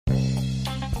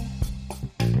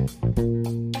Hello,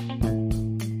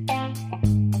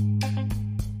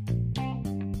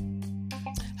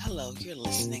 you're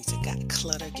listening to Got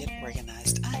Clutter, Get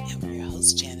Organized. I am your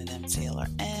host, Janet M. Taylor,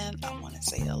 and I want to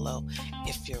say hello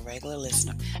if you're a regular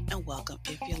listener, and welcome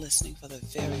if you're listening for the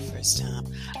very first time.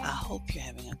 I hope you're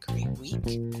having a great week.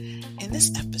 In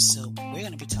this episode, we're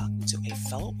going to be talking to a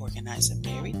fellow organizer,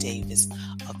 Mary Davis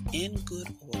of In Good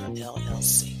Order,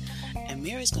 LLC. And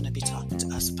Mary's going to be talking to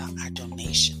us about our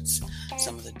donations,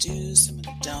 some of the do's, some of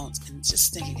the don'ts, and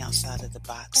just thinking outside of the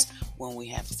box when we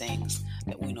have things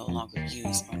that we no longer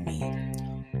use or need.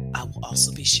 I will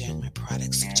also be sharing my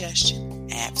product suggestion,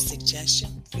 app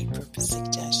suggestion, repurpose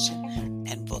suggestion,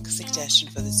 and book suggestion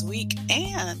for this week.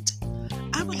 And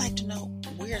I would like to know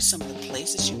where are some of the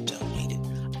places you've donated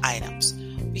items,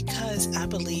 because I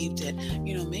believe that,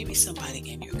 maybe somebody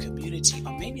in your community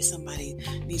or maybe somebody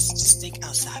needs to just think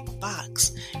outside the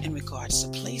box in regards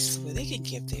to places where they can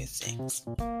give their things.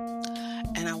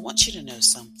 And I want you to know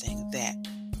something, that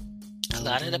a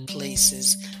lot of the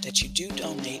places that you do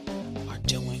donate are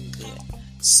doing good.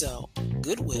 So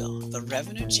Goodwill, the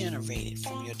revenue generated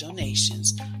from your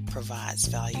donations, provides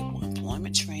valuable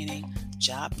employment training,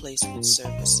 job placement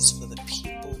services for the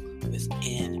people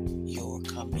within your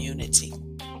community.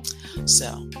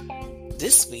 So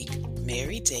this week,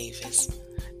 Mary Davis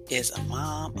is a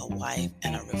mom, a wife,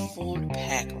 and a reformed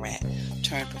pack rat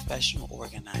turned professional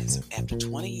organizer. After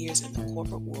 20 years in the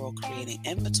corporate world creating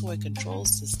inventory control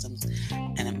systems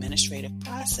and administrative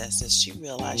processes, she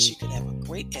realized she could have a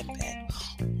great impact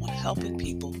on helping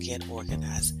people get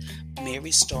organized.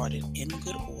 Mary started In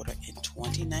Good Order in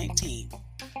 2019.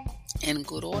 In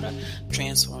Good Order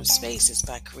transforms spaces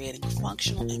by creating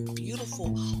functional and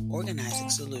beautiful organizing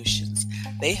solutions.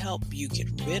 They help you get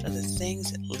rid of the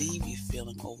things that leave you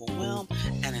feeling overwhelmed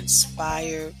and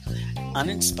uninspired,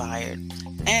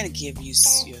 and give you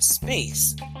your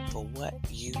space for what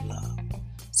you love.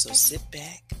 So sit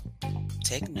back,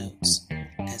 take notes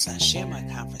as I share my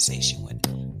conversation with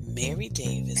Mary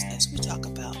Davis as we talk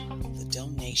about the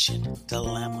donation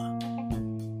dilemma.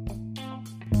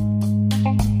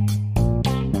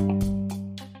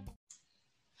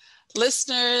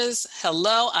 Listeners,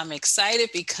 hello. I'm excited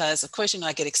because, of course,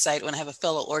 I get excited when I have a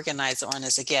fellow organizer on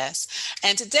as a guest.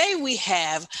 And today we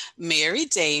have Mary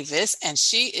Davis, and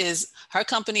her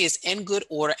company is In Good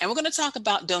Order. And we're going to talk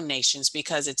about donations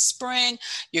because it's spring.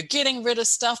 You're getting rid of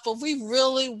stuff, but we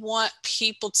really want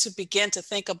people to begin to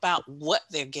think about what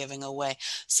they're giving away.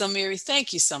 So, Mary,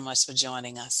 thank you so much for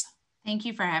joining us. Thank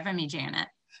you for having me, Janet.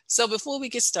 So before we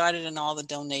get started in all the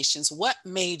donations, what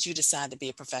made you decide to be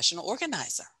a professional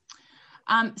organizer?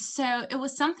 So it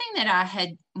was something that I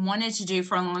had wanted to do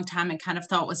for a long time and kind of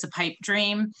thought was a pipe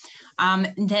dream.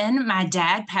 Then my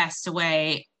dad passed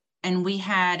away, and we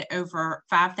had over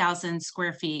 5,000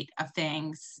 square feet of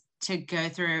things to go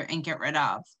through and get rid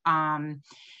of,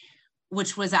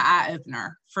 which was an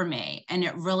eye-opener for me. And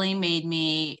it really made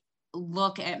me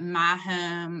look at my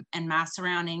home and my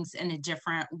surroundings in a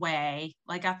different way.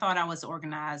 Like, I thought I was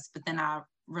organized, but then I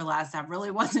realized I really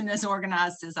wasn't as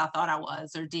organized as I thought I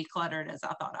was, or decluttered as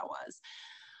I thought I was.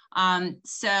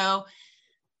 So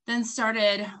then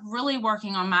started really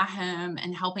working on my home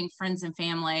and helping friends and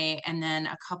family. And then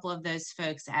a couple of those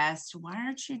folks asked, why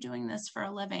aren't you doing this for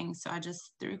a living? So I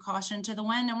just threw caution to the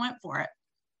wind and went for it.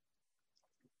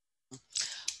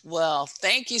 Well,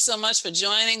 thank you so much for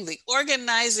joining the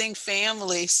organizing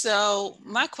family. So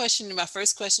my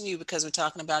first question to you, because we're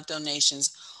talking about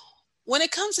donations, when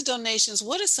it comes to donations,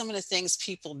 what are some of the things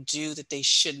people do that they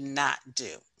should not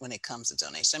do when it comes to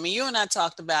donations? I mean, you and I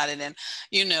talked about it, and,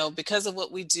 because of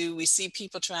what we do, we see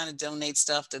people trying to donate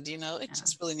stuff that, it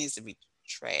just really needs to be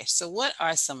trash. So what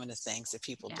are some of the things that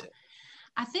people do?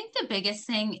 I think the biggest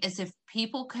thing is if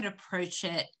people could approach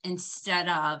it instead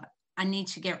of, I need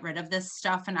to get rid of this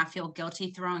stuff and I feel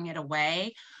guilty throwing it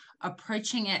away,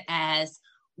 approaching it as,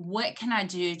 what can I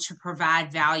do to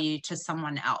provide value to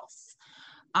someone else?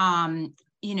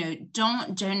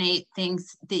 Don't donate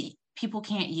things that people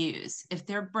can't use. If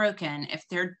they're broken, if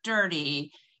they're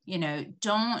dirty,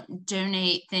 don't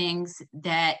donate things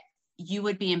that you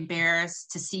would be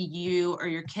embarrassed to see you or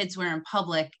your kids wear in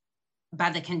public by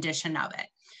the condition of it.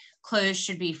 Clothes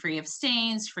should be free of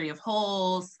stains, free of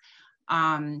holes.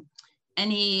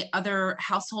 Any other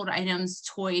household items,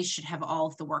 toys should have all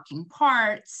of the working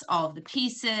parts, all of the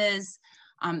pieces.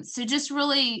 So just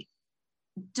really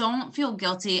don't feel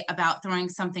guilty about throwing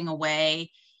something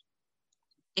away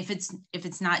if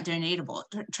it's not donatable.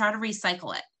 Try to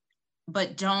recycle it,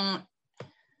 but don't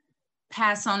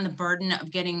pass on the burden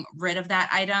of getting rid of that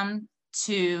item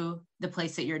to the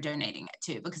place that you're donating it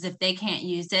to, because if they can't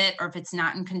use it or if it's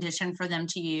not in condition for them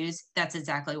to use, that's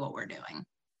exactly what we're doing.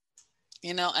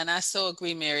 And I so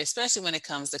agree, Mary, especially when it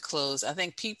comes to clothes. I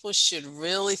think people should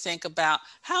really think about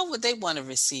how would they want to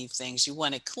receive things. You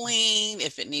want it clean,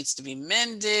 if it needs to be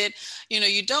mended.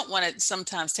 You don't want to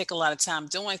sometimes take a lot of time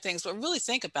doing things, but really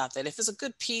think about that. If it's a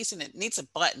good piece and it needs a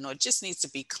button or it just needs to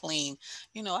be clean,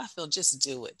 I feel just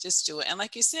do it. Just do it. And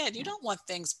like you said, you don't want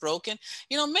things broken.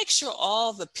 Make sure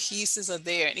all the pieces are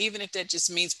there. And even if that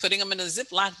just means putting them in a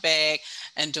Ziploc bag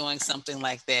and doing something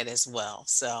like that as well.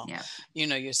 So, yeah.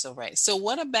 You're so right. So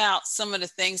what about some of the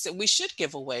things that we should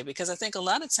give away? Because I think a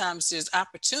lot of times there's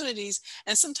opportunities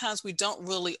and sometimes we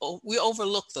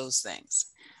overlook those things.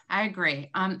 I agree.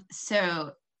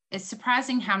 So it's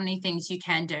surprising how many things you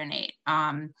can donate.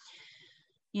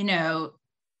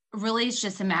 Really it's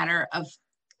just a matter of,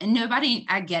 and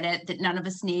I get it that none of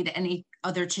us need any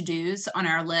other to-dos on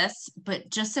our list, but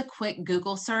just a quick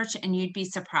Google search and you'd be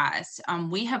surprised.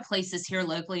 We have places here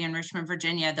locally in Richmond,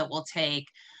 Virginia that will take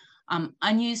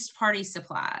unused party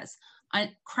supplies,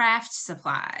 craft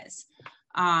supplies,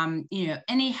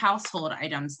 any household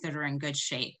items that are in good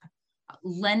shape.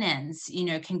 Linens,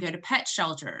 can go to pet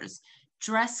shelters.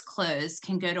 Dress clothes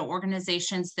can go to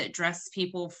organizations that dress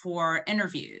people for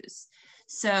interviews.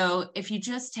 So if you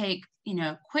just take,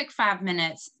 quick 5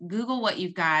 minutes, Google what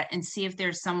you've got and see if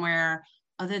there's somewhere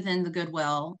other than the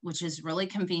Goodwill, which is really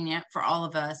convenient for all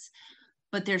of us,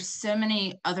 but there's so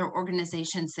many other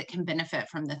organizations that can benefit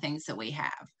from the things that we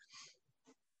have.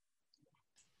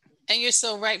 And you're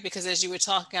so right, because as you were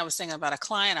talking, I was thinking about a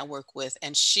client I work with,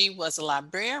 and she was a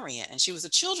librarian, and she was a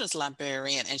children's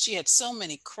librarian, and she had so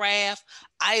many craft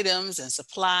items and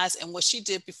supplies. And what she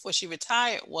did before she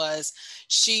retired was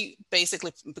she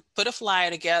basically put a flyer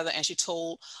together and she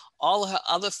told all of her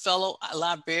other fellow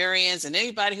librarians and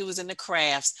anybody who was in the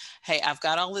crafts, hey, I've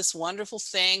got all this wonderful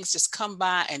things, just come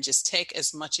by and just take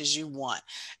as much as you want.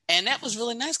 And that was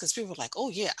really nice because people were like, oh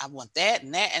yeah, I want that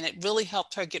and that. And it really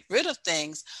helped her get rid of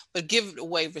things, but give it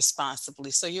away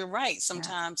responsibly. So you're right.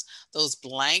 Sometimes those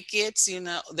blankets,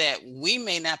 that we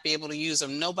may not be able to use or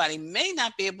nobody may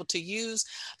not be able to use,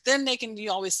 then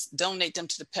you always donate them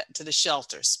to the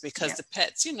shelters, because the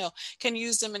pets, can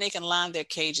use them and they can line their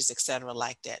cages, etc.,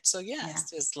 like that. So yes,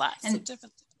 there's lots of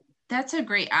different things. That's a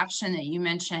great option that you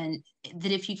mentioned,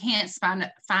 that if you can't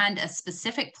find a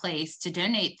specific place to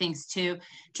donate things to,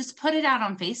 just put it out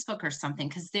on Facebook or something,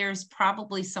 because there's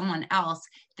probably someone else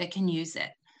that can use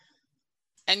it.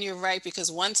 And you're right,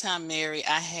 because one time, Mary,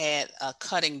 I had a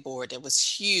cutting board that was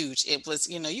huge. It was,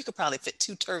 you could probably fit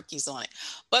 2 turkeys on it.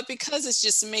 But because it's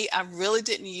just me, I really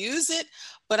didn't use it,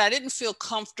 but I didn't feel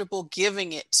comfortable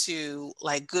giving it to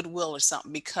like Goodwill or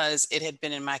something, because it had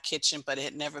been in my kitchen, but it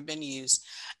had never been used.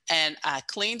 And I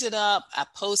cleaned it up. I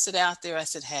posted out there. I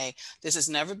said, hey, this has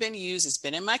never been used. It's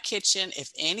been in my kitchen.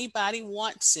 If anybody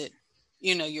wants it,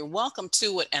 you're welcome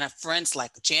to it. And a friend's like,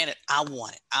 Janet, I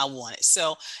want it.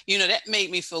 So, that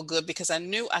made me feel good, because I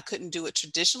knew I couldn't do a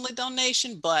traditionally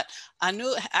donation, but I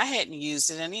knew I hadn't used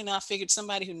it. And, I figured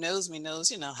somebody who knows me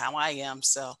knows, how I am.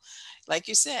 So like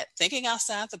you said, thinking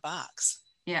outside the box.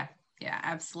 Yeah,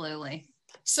 absolutely.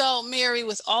 So Mary,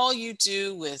 with all you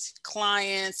do with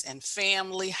clients and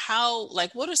family,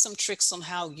 what are some tricks on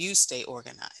how you stay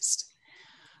organized?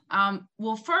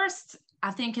 Well, first, I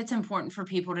think it's important for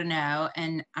people to know,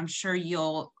 and I'm sure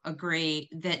you'll agree,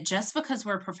 that just because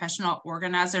we're professional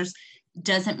organizers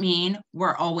doesn't mean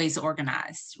we're always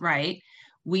organized, right?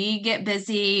 We get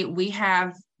busy, we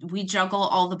juggle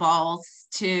all the balls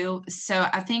too. So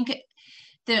I think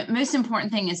the most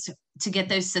important thing is to get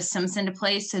those systems into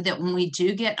place so that when we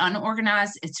do get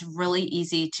unorganized, it's really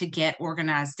easy to get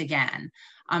organized again.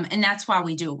 And that's why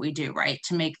we do what we do, right?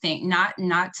 To make things,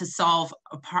 not to solve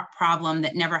a problem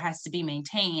that never has to be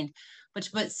maintained, but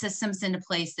to put systems into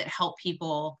place that help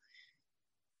people,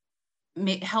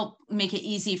 help make it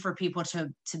easy for people to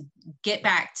get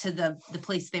back to the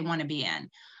place they want to be in.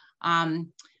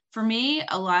 For me,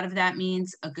 a lot of that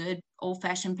means a good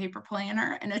old-fashioned paper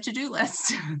planner and a to-do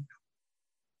list.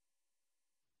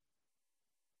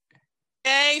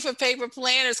 Yay for paper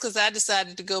planners, because I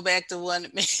decided to go back to one.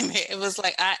 It was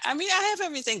like, I have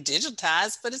everything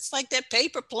digitized, but it's like that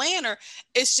paper planner.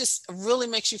 It's just really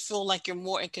makes you feel like you're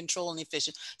more in control and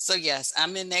efficient. So yes,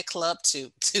 I'm in that club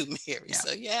too, Mary. Yeah.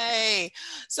 So yay.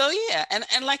 So yeah,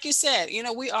 and like you said,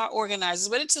 we are organizers,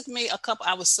 but it took me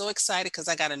I was so excited because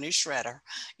I got a new shredder.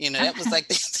 That was like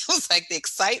the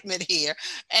excitement here,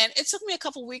 and it took me a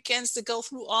couple weekends to go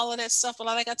through all of that stuff. But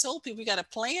like I told people, we got a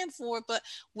plan for it, but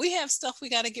we have stuff stuff we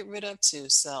got to get rid of too.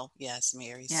 So yes,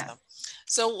 Mary. Yes.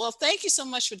 So well, thank you so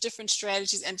much for different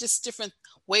strategies and just different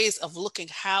ways of looking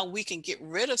how we can get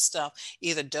rid of stuff,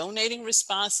 either donating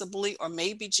responsibly or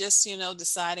maybe just,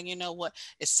 deciding, what,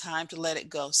 it's time to let it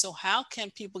go. So how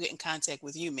can people get in contact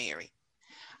with you, Mary?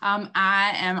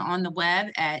 I am on the web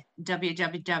at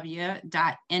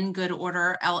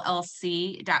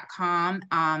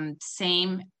www.ingoodorderllc.com.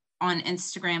 Same on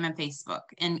Instagram and Facebook,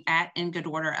 and at In Good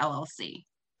Order LLC.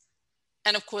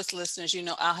 And of course, listeners,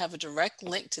 I'll have a direct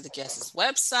link to the guest's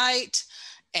website.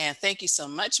 And thank you so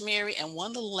much, Mary. And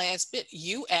one little last bit,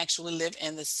 you actually live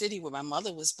in the city where my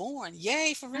mother was born.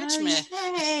 Yay for Richmond.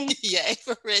 Oh, yay. Yay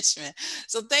for Richmond.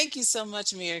 So thank you so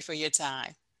much, Mary, for your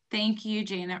time. Thank you,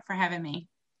 Janet, for having me.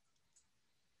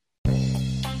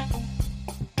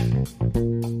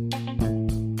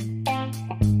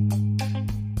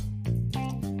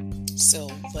 So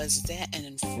was that an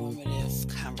informative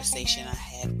conversation I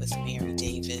had with Mary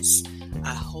Davis?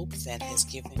 I hope that has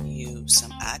given you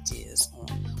some ideas on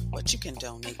what you can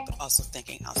donate, but also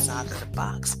thinking outside of the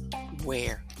box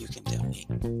where you can donate.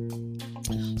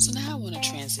 So now I want to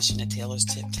transition to Taylor's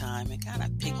Tip time and kind of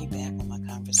piggyback on my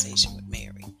conversation with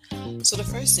Mary. So the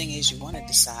first thing is you want to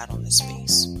decide on the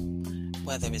space,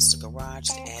 whether it's the garage,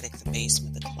 the attic, the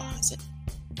basement, the closet.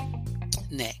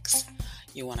 Next,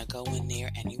 you want to go in there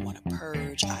and you want to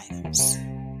purge items.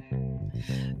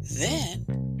 Then,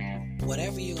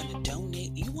 whatever you're going to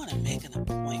donate, you want to make an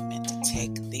appointment to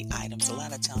take the items. A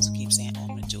lot of times we keep saying, I'm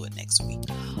going to do it next week.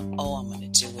 I'm going to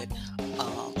do it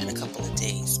in a couple of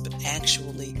days. But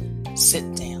actually,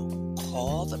 sit down,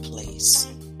 call the place,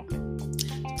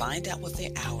 find out what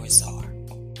their hours are,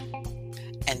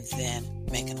 and then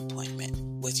make an appointment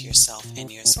with yourself in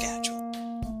your schedule.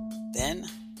 Then,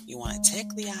 you want to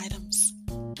take the items,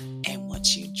 and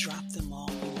once you drop them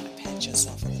off, you want to pat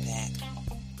yourself in the back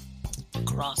for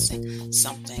crossing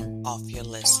something off your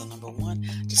list. So number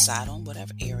 1, decide on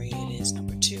whatever area it is.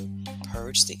 Number 2,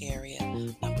 purge the area.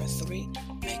 Number 3,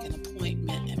 make an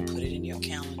appointment and put it in your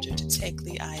calendar to take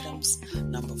the items.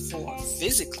 Number 4,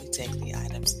 physically take the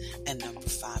items. And number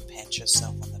 5, pat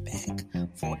yourself on the back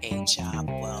for a job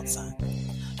well done.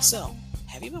 So,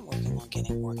 have you been working on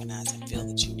getting organized and feel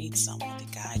that you need someone to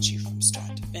guide you from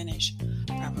start to finish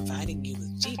by providing you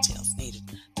with details needed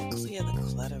to clear the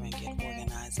clutter and get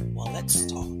organized? Well, let's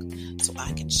talk so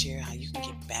I can share how you can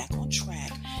get back on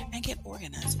track and get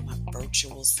organized in my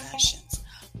virtual sessions.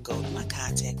 Go to my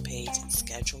contact page and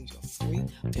schedule your free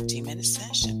 15-minute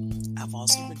session. I've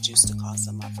also reduced the cost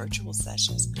of my virtual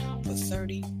sessions for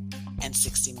 30 and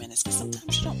 60 minutes because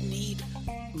sometimes you don't need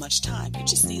much time. You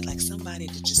just need like somebody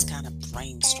to just kind of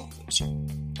brainstorm with you.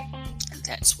 And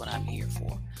that's what I'm here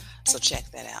for. So check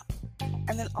that out.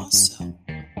 And then also,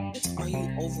 are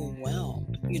you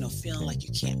overwhelmed? Feeling like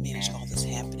you can't manage all this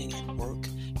happening at work,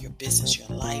 your business, your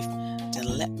life? Then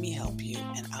let me help you.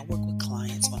 And I work with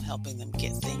clients on helping them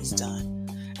get things done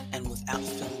and without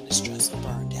feeling the stress or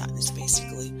burned out. And it's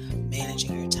basically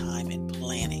managing your time and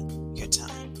planning your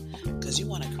time. Because you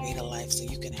want to create a life so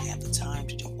you can have the time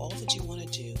to do all that you want to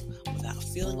do without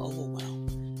feeling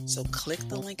overwhelmed. So click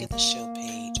the link at the show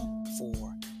page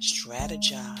for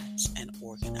Strategize and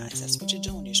Organize. That's what you're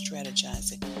doing. You're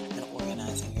strategizing and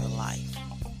organizing your life.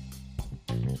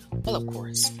 Well, of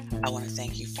course, I want to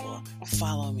thank you for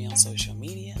following me on social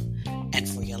media and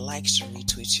for your likes, your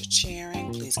retweets, your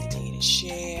sharing. Please continue to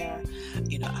share.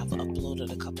 I've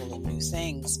uploaded a couple of new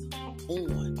things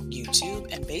on YouTube,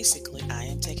 and basically I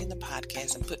am taking the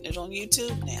podcast and putting it on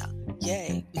YouTube now.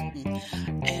 Yay.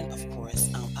 And of course,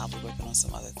 I'll be working on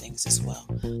some other things as well.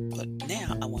 But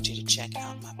now I want you to check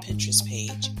out my Pinterest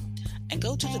page and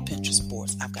go to the Pinterest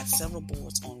boards. I've got several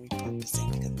boards on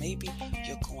repurposing because maybe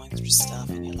you're going through stuff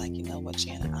and you're like, you know what,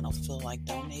 Janet, I don't feel like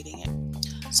donating it.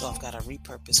 So I've got a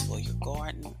repurpose for your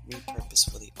garden, repurpose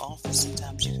for the office.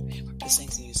 Sometimes you can repurpose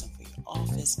things and use them for your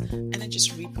office, and then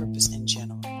just repurpose in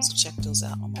general. So check those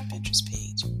out on my Pinterest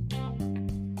page.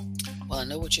 Well, I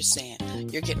know what you're saying.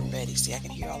 You're getting ready. See, I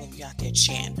can hear all of you out there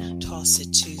chanting, Toss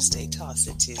It Tuesday, Toss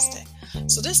It Tuesday.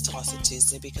 So this Toss It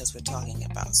Tuesday, because we're talking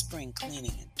about spring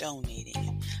cleaning and donating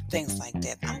and things like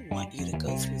that, I want you to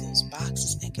go through those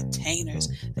boxes and containers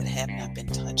that have not been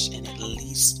touched in at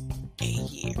least a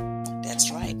year.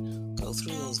 That's right. Go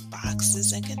through those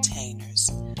boxes and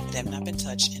containers that have not been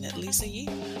touched in at least a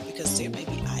year, because there may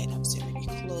be items, there may be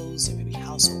clothes, there may be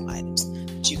household items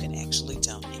that you can actually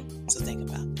donate. So think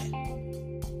about that.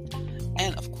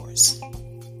 And of course,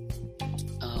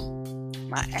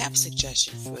 my app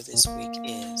suggestion for this week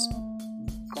is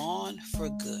Gone for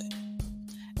Good.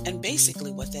 And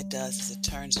basically what that does is it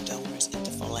turns donors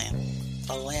into philanthropists.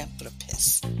 a lamp with a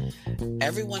piss.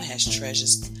 Everyone has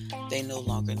treasures they no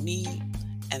longer need,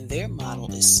 and their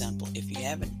model is simple. If you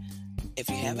have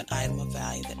an item of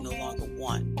value that no longer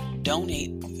want,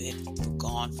 donate it for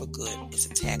Gone for Good. It's a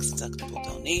tax-deductible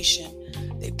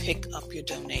donation. They pick up your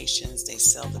donations, they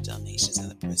sell the donations, and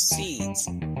the proceeds,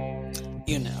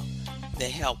 they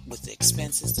help with the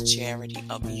expenses to charity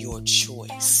of your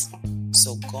choice.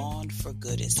 So Gone for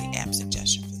Good is the app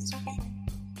suggestion for this week.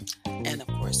 And of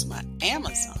course, my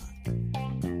Amazon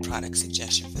product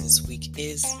suggestion for this week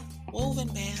is woven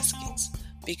baskets.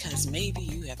 Because maybe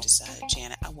you have decided,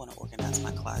 Janet, I want to organize my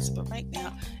closet, but right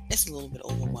now it's a little bit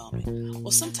overwhelming.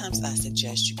 Well, sometimes I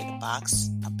suggest you get a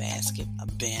box, a basket, a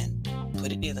bin,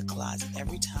 put it near the closet.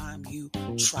 Every time you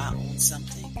try on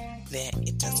something that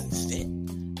it doesn't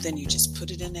fit, then you just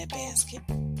put it in that basket.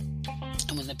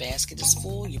 And when the basket is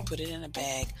full, you put it in a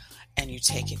bag and you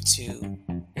take it to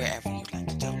wherever you'd like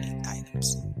to donate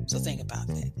items. So think about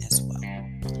that as well.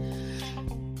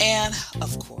 And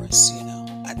of course,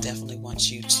 I definitely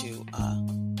want you to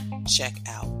check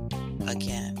out,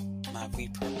 again, my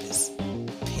repurpose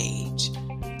page.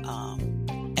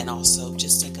 And also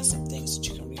just think of some things that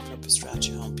you can repurpose throughout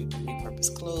your home. People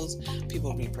repurpose clothes,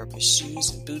 people repurpose shoes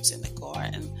and boots in the car,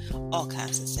 and all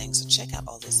kinds of things. So check out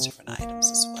all those different items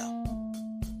as well.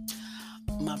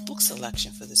 My book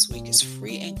selection for this week is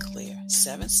Free and Clear,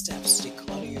 7 Steps to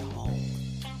Declutter Your Home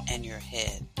and Your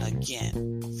Head.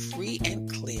 Again, Free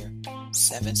and Clear,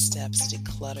 7 Steps to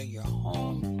Declutter Your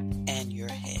Home and Your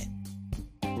Head.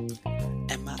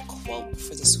 And my quote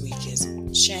for this week is,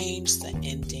 change the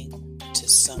ending to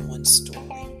someone's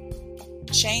story.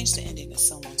 Change the ending to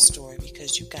someone's story,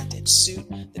 because you got that suit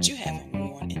that you haven't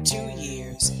worn in 2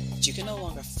 years that you can no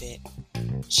longer fit.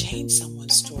 Change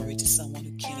someone's story to someone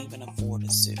who can't even afford a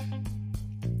suit.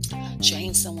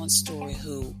 Change someone's story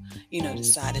who,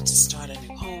 decided to start a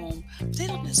new home, but they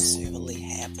don't necessarily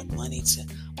have the money to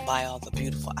buy all the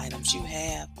beautiful items you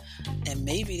have, and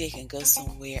maybe they can go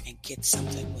somewhere and get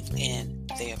something within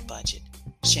their budget.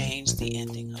 Change the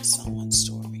ending of someone's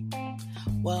story.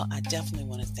 Well, I definitely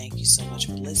want to thank you so much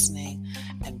for listening,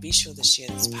 and be sure to share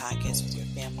this podcast with your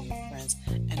family, your friends,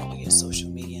 and on your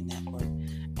social media network.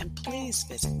 And please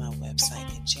visit my website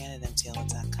at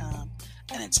janetmtaylor.com.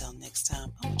 And until next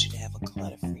time, I want you to have a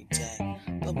clutter-free day.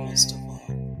 But most of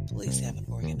all, please have an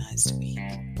organized week.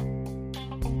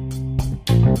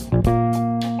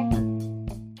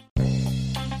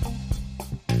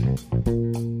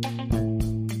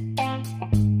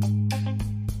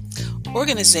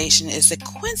 Organization is a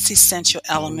quintessential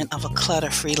element of a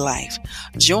clutter-free life.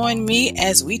 Join me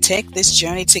as we take this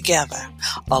journey together.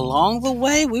 Along the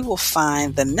way, we will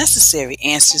find the necessary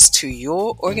answers to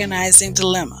your organizing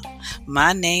dilemma.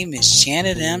 My name is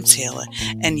Janet M. Taylor,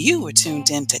 and you were tuned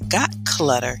in to Got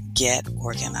Clutter, Get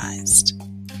Organized.